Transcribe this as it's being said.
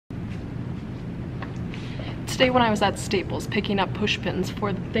Today when I was at Staples picking up push pins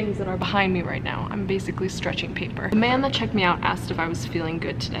for the things that are behind me right now, I'm basically stretching paper. The man that checked me out asked if I was feeling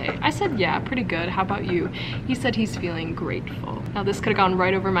good today. I said, yeah, pretty good. How about you? He said he's feeling grateful. Now this could have gone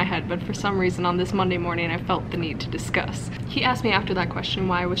right over my head, but for some reason on this Monday morning I felt the need to discuss. He asked me after that question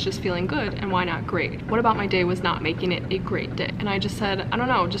why I was just feeling good and why not great. What about my day was not making it a great day? And I just said, I don't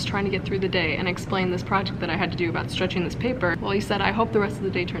know, just trying to get through the day, and explained this project that I had to do about stretching this paper. Well, he said, I hope the rest of the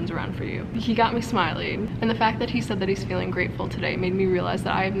day turns around for you. He got me smiling, and the fact that he said that he's feeling grateful today made me realize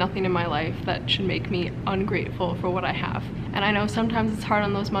that I have nothing in my life that should make me ungrateful for what I have. And I know sometimes it's hard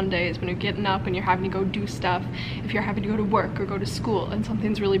on those Mondays when you're getting up and you're having to go do stuff, if you're having to go to work or go to school and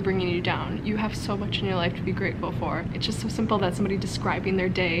something's really bringing you down. You have so much in your life to be grateful for. It's just so simple that somebody describing their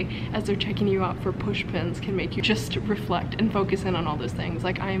day as they're checking you out for push pins can make you just reflect and focus in on all those things.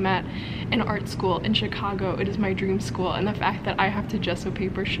 Like, I am at an art school in Chicago. It is my dream school, and the fact that I have to gesso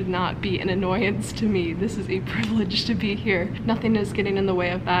paper should not be an annoyance to me. This is a privilege to be here. Nothing is getting in the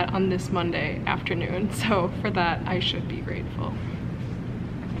way of that on this Monday afternoon, so for that I should be grateful.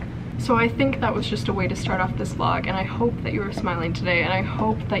 So I think that was just a way to start off this vlog, and I hope that you are smiling today, and I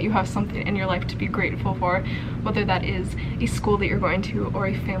hope that you have something in your life to be grateful for, whether that is a school that you're going to, or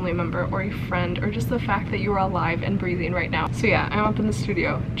a family member, or a friend, or just the fact that you are alive and breathing right now. So yeah, I'm up in the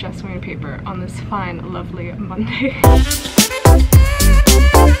studio gessoing paper on this fine, lovely Monday.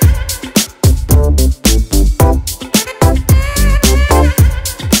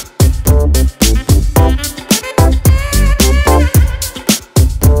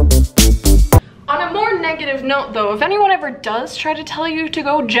 Note though, if anyone ever does try to tell you to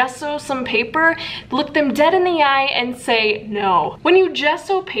go gesso some paper, look them dead in the eye and say no. When you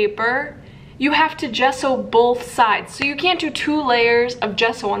gesso paper, you have to gesso both sides. So you can't do 2 layers of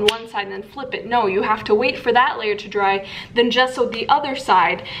gesso on one side and then flip it. No, you have to wait for that layer to dry, then gesso the other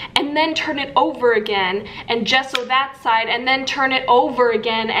side, and then turn it over again, and gesso that side, and then turn it over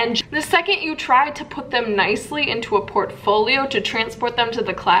again. And the second you try to put them nicely into a portfolio to transport them to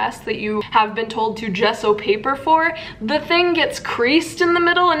the class that you have been told to gesso paper for, the thing gets creased in the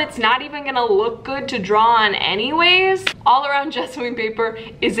middle and it's not even gonna look good to draw on anyways. All around gessoing paper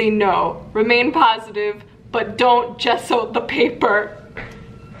is a no. Remain positive, but don't gesso the paper.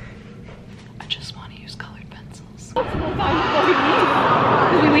 I just want to use colored pencils. We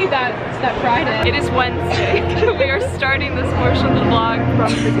leave that Friday. It is Wednesday. We are starting this portion of the vlog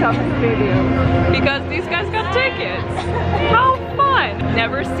from the Cubs Stadium because these guys got tickets. How fun!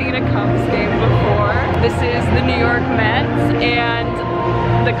 Never seen a Cubs game before. This is the New York Mets and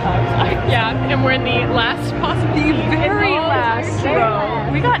the Cubs. Yeah, and we're in the last, possibly the very last row.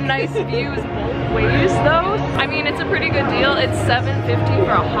 We got nice views both ways though. I mean, it's a pretty good deal. It's $7.50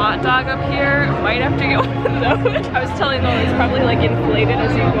 for a hot dog up here. Might have to get one of those. I was telling them it's probably like inflated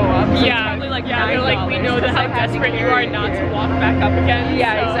as you go up. So yeah, it's probably like $9. They're like, we know that how desperate you are not to walk back up again.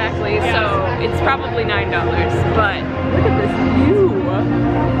 Yeah, so, exactly. Yeah. So it's probably $9. But look at this view.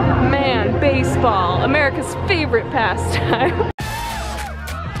 Man, baseball, America's favorite pastime.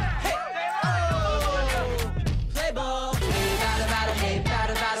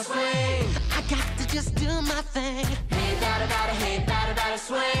 Just do my thing. Hey, bada,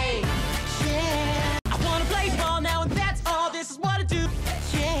 swing. Yeah. I wanna play ball now, and that's all. This is what I do.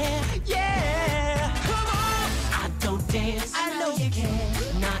 Yeah, yeah. Come on. I don't dance. I know you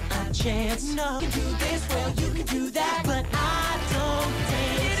can. Not a chance. No. You can do this, well, you can do that, but I don't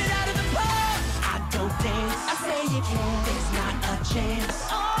dance. Get it out of the park. I don't dance. I say you can. There's not a chance.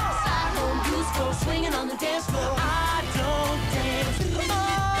 Oh, side home, you score, swinging on the dance floor. I don't dance.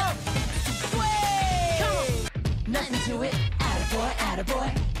 Nothing to it,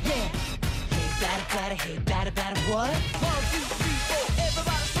 attaboy, yeah. Hey, bada, what? 1, 2, 3, 4,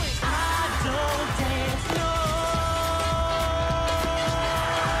 everybody swing. I don't dance, no.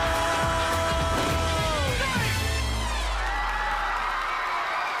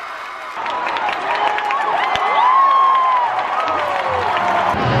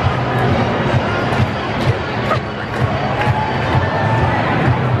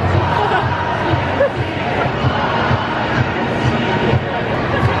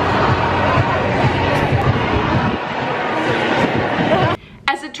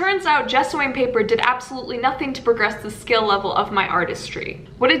 Turns out gessoing paper did absolutely nothing to progress the skill level of my artistry.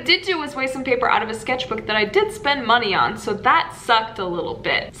 What it did do was waste some paper out of a sketchbook that I did spend money on, so that sucked a little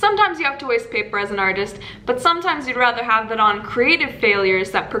bit. Sometimes you have to waste paper as an artist, but sometimes you'd rather have that on creative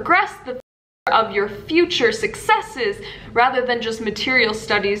failures that progress the of your future successes rather than just material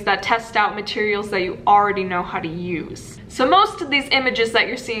studies that test out materials that you already know how to use. So most of these images that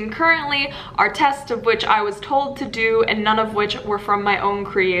you're seeing currently are tests of which I was told to do and none of which were from my own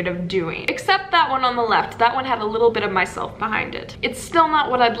creative doing. Except that one on the left. That one had a little bit of myself behind it. It's still not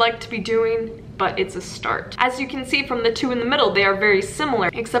what I'd like to be doing, but it's a start. As you can see from the two in the middle, they are very similar,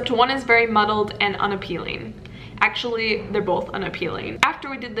 except one is very muddled and unappealing. Actually, they're both unappealing. After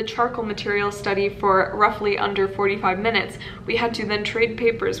we did the charcoal material study for roughly under 45 minutes, we had to then trade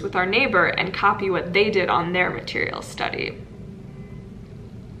papers with our neighbor and copy what they did on their material study.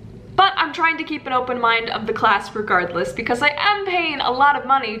 But I'm trying to keep an open mind of the class regardless because I am paying a lot of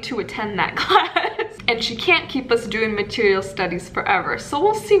money to attend that class. And she can't keep us doing material studies forever, so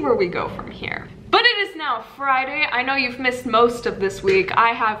we'll see where we go from here. But it is now Friday. I know you've missed most of this week. I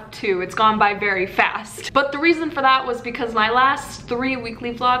have too. It's gone by very fast. But the reason for that was because my last 3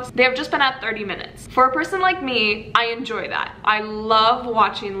 weekly vlogs, they have just been at 30 minutes. For a person like me, I enjoy that. I love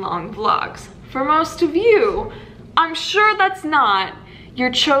watching long vlogs. For most of you, I'm sure that's not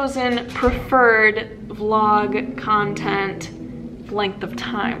your chosen preferred vlog content length of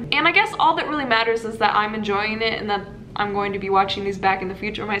time. And I guess all that really matters is that I'm enjoying it and that I'm going to be watching these back in the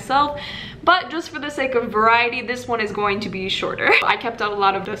future myself. But just for the sake of variety, this one is going to be shorter. I kept out a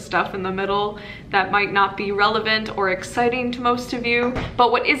lot of the stuff in the middle that might not be relevant or exciting to most of you.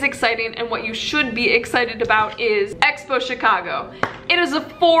 But what is exciting and what you should be excited about is Expo Chicago. It is a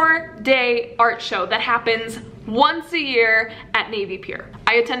 4-day art show that happens once a year at Navy Pier.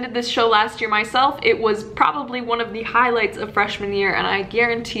 I attended this show last year myself. It was probably one of the highlights of freshman year, and I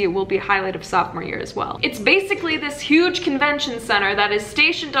guarantee it will be a highlight of sophomore year as well. It's basically this huge convention center that is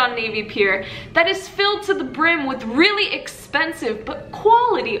stationed on Navy Pier that is filled to the brim with really expensive but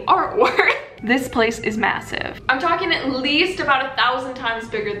quality artwork. This place is massive. I'm talking at least about 1,000 times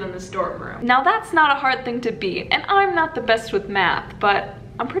bigger than this dorm room. Now that's not a hard thing to beat, and I'm not the best with math, but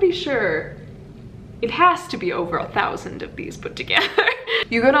I'm pretty sure it has to be over 1,000 of these put together.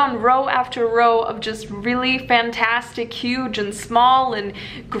 You go down row after row of just really fantastic, huge and small and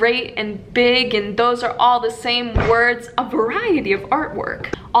great and big, and those are all the same words, a variety of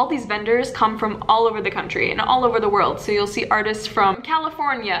artwork. All these vendors come from all over the country and all over the world. So you'll see artists from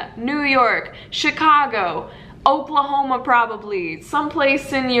California, New York, Chicago, Oklahoma probably,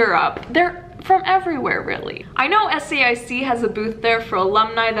 someplace in Europe. They're from everywhere really. I know SAIC has a booth there for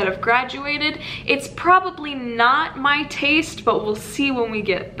alumni that have graduated. It's probably not my taste, but we'll see when we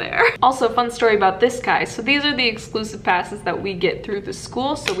get there. Also, fun story about this guy. So these are the exclusive passes that we get through the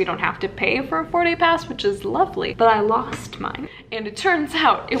school, so we don't have to pay for a 4-day pass, which is lovely. But I lost mine, and it turns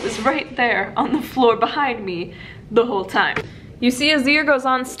out it was right there on the floor behind me the whole time. You see, as the year goes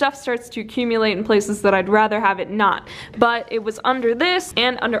on, stuff starts to accumulate in places that I'd rather have it not. But it was under this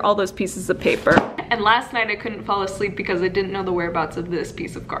and under all those pieces of paper. And last night I couldn't fall asleep because I didn't know the whereabouts of this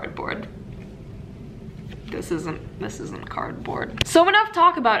piece of cardboard. This isn't cardboard. So enough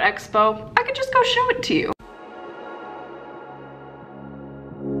talk about Expo. I could just go show it to you.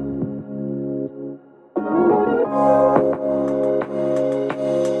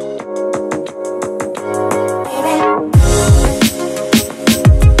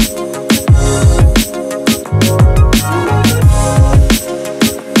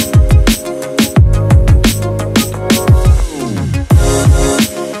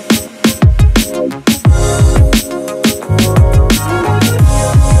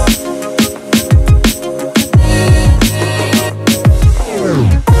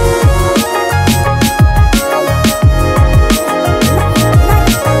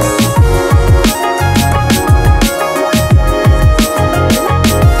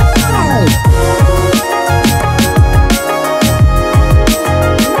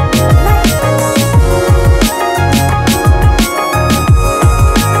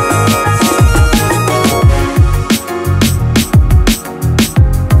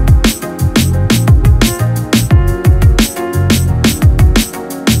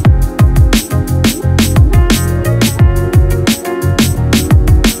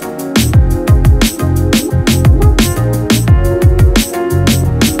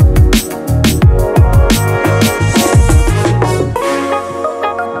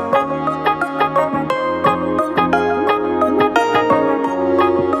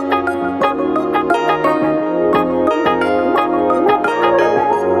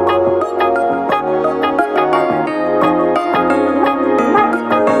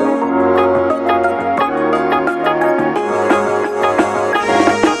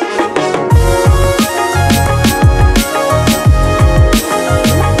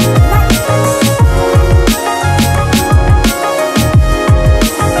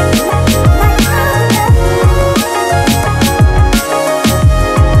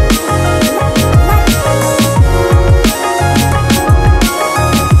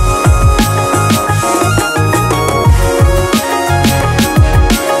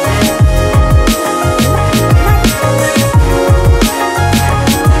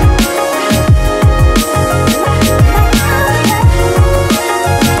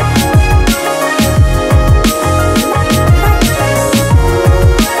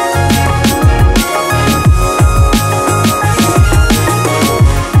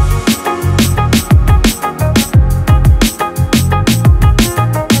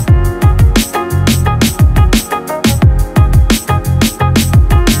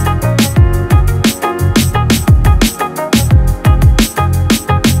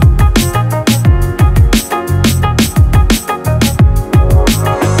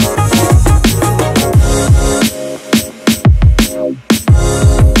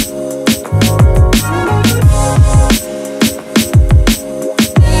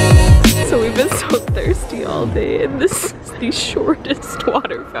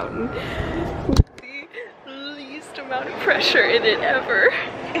 fountain with the least amount of pressure in it ever.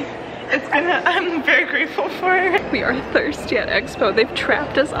 I'm very grateful for it. We are thirsty at Expo. They've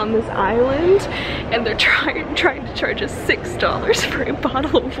trapped us on this island and they're trying to charge us $6 for a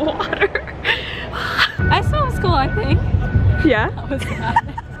bottle of water. Expo was cool, I think. Yeah? That was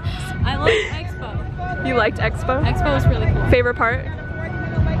bad. I liked Expo. You liked Expo? Expo was really cool. Favorite part?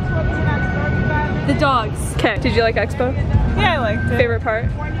 The dogs. Okay, did you like Expo? Yeah, I liked it. Favorite part?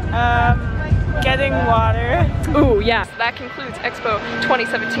 Getting water. Ooh, yeah. So that concludes Expo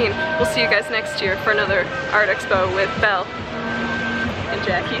 2017. We'll see you guys next year for another Art Expo with Belle and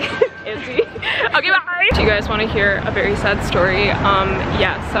Jackie. Izzy. Okay, bye! Do you guys want to hear a very sad story?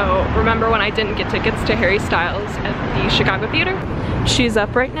 Yeah, so remember when I didn't get tickets to Harry Styles at the Chicago Theater? She's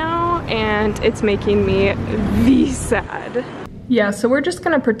up right now and it's making me the sad. Yeah, so we're just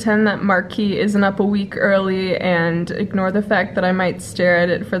gonna pretend that Marquee isn't up a week early and ignore the fact that I might stare at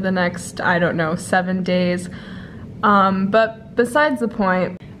it for the next, I don't know, 7 days. But besides the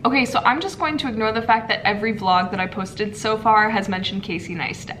point. Okay, so I'm just going to ignore the fact that every vlog that I posted so far has mentioned Casey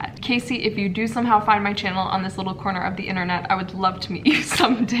Neistat. Casey, if you do somehow find my channel on this little corner of the internet, I would love to meet you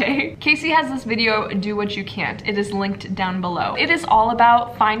someday. Casey has this video, Do What You Can't. It is linked down below. It is all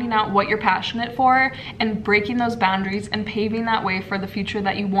about finding out what you're passionate for and breaking those boundaries and paving that way for the future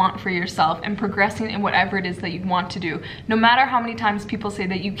that you want for yourself and progressing in whatever it is that you want to do. No matter how many times people say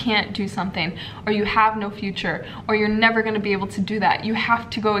that you can't do something or you have no future or you're never going to be able to do that, you have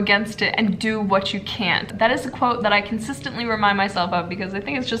to go against it and do what you can't. That is a quote that I consistently remind myself of because I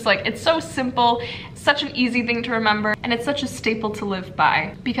think it's just like, it's so simple, such an easy thing to remember, and it's such a staple to live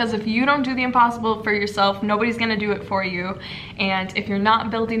by. Because if you don't do the impossible for yourself, nobody's gonna do it for you. And if you're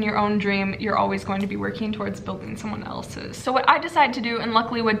not building your own dream, you're always going to be working towards building someone else's. So what I decided to do, and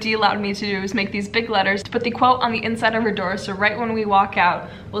luckily what Dee allowed me to do, is make these big letters to put the quote on the inside of her door, so right when we walk out,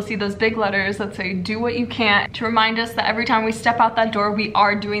 we'll see those big letters that say, do what you can't, to remind us that every time we step out that door, we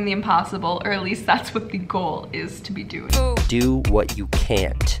are doing the impossible, or at least that's what the goal is to be doing. Do what you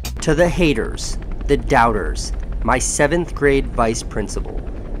can't. To the haters, the doubters, my 7th grade vice principal.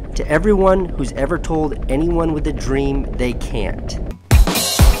 To everyone who's ever told anyone with a dream they can't.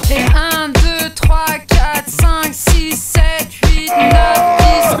 Et 1, 2, 3, 4, 5, 6, 7, 8,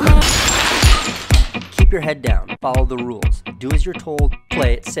 9, 10. Keep your head down, follow the rules, do as you're told,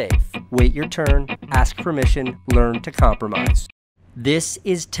 play it safe. Wait your turn, ask permission, learn to compromise. This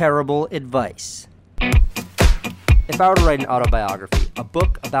is terrible advice. If I were to write an autobiography, a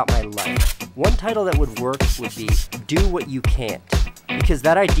book about my life, one title that would work would be Do What You Can't, because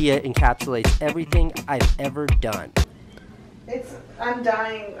that idea encapsulates everything I've ever done. I'm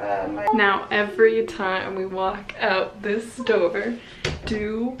dying. Now every time we walk out this door,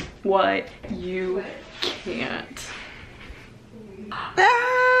 do what you can't.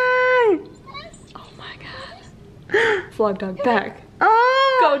 Oh my god. Vlog dog back.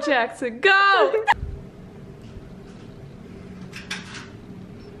 Oh. Go Jackson, go!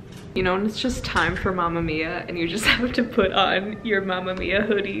 You know, and it's just time for Mamma Mia, and you just have to put on your Mamma Mia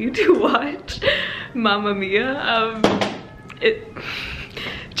hoodie to watch Mamma Mia. It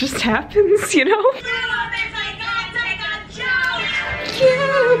just happens, you know?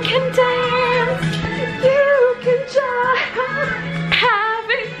 You can dance, you can jive,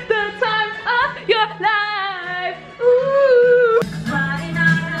 having the time of your life. Ooh.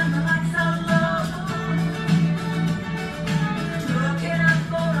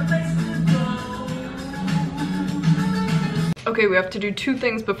 Okay, we have to do 2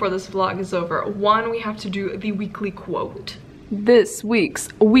 things before this vlog is over. 1, we have to do the weekly quote. This week's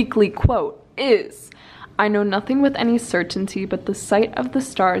weekly quote is, I know nothing with any certainty, but the sight of the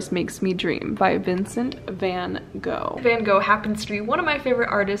stars makes me dream, by Vincent van Gogh. Van Gogh happens to be one of my favorite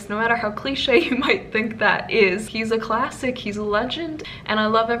artists, no matter how cliche you might think that is. He's a classic, he's a legend, and I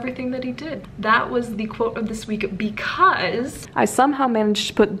love everything that he did. That was the quote of this week because I somehow managed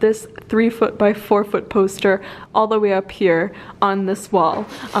to put this 3-foot by 4-foot poster all the way up here on this wall,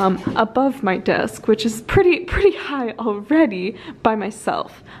 above my desk, which is pretty high already by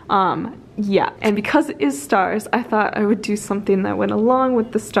myself. Yeah, and because it is stars, I thought I would do something that went along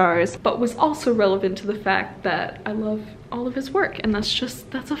with the stars, but was also relevant to the fact that I love all of his work, and that's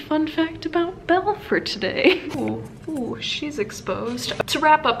a fun fact about Belle for today. Ooh, she's exposed. To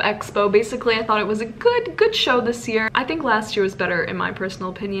wrap up Expo, basically I thought it was a good show this year. I think last year was better in my personal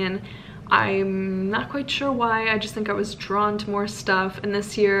opinion. I'm not quite sure why. I just think I was drawn to more stuff, and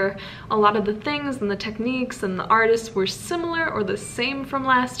this year a lot of the things and the techniques and the artists were similar or the same from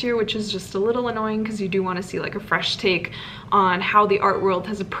last year, which is just a little annoying because you do want to see like a fresh take on how the art world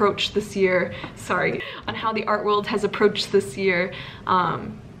has approached this year. On how the art world has approached this year,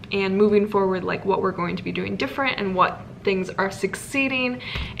 and moving forward, like what we're going to be doing different and what things are succeeding.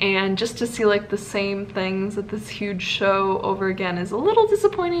 And just to see like the same things at this huge show over again is a little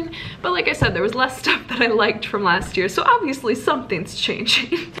disappointing, but like I said, there was less stuff that I liked from last year, so obviously something's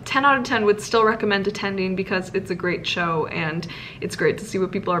changing. 10 out of 10 would still recommend attending because it's a great show and it's great to see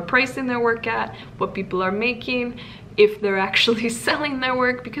what people are pricing their work at, what people are making, if they're actually selling their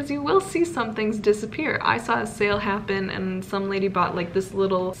work, because you will see some things disappear. I saw a sale happen and some lady bought like this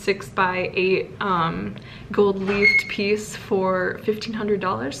little 6x8 gold leafed piece for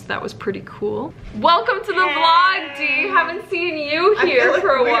 $1,500. That was pretty cool. Welcome to the vlog, Dee. Haven't seen you here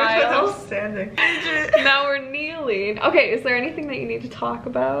for a while. I'm standing. Now we're kneeling. Okay, is there anything that you need to talk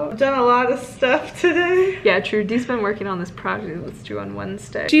about? I've done a lot of stuff today. Yeah, true. Dee's been working on this project that's due on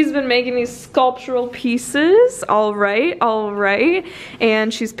Wednesday. She's been making these sculptural pieces. All right.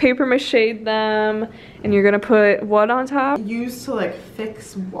 And she's paper mache'd them. And you're gonna put what on top? Used to like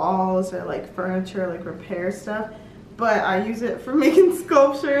fix walls or like furniture, like repair stuff. But I use it for making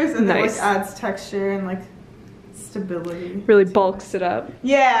sculptures, and Nice. it like adds texture and like stability. Really bulks it up.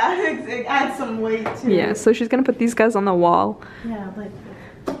 Yeah, it adds some weight to it. Yeah, so she's gonna put these guys on the wall. Yeah, like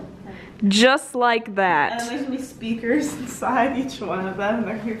Just like and that. then there's gonna be speakers inside each one of them, and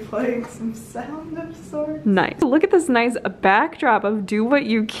they're gonna be playing some sound of sorts. Nice. Look at this nice backdrop of Do What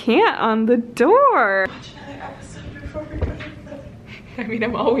You Can't on the door. Watch another episode before we go to bed. I mean,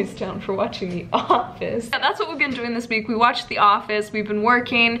 I'm always down for watching The Office. Yeah, that's what we've been doing this week. We watched The Office, we've been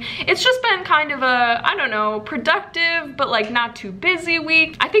working. It's just been kind of a, I don't know, productive, but like not too busy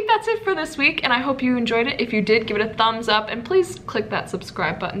week. I think that's it for this week, and I hope you enjoyed it. If you did, give it a thumbs up, and please click that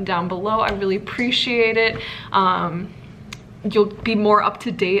subscribe button down below. I really appreciate it. You'll be more up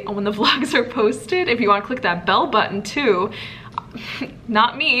to date on when the vlogs are posted. If you want to click that bell button too.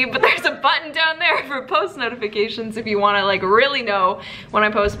 Not me, but there's a button down there for post notifications if you want to like really know when I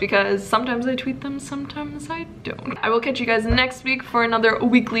post, because sometimes I tweet them, sometimes I don't. I will catch you guys next week for another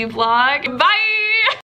weekly vlog. Bye!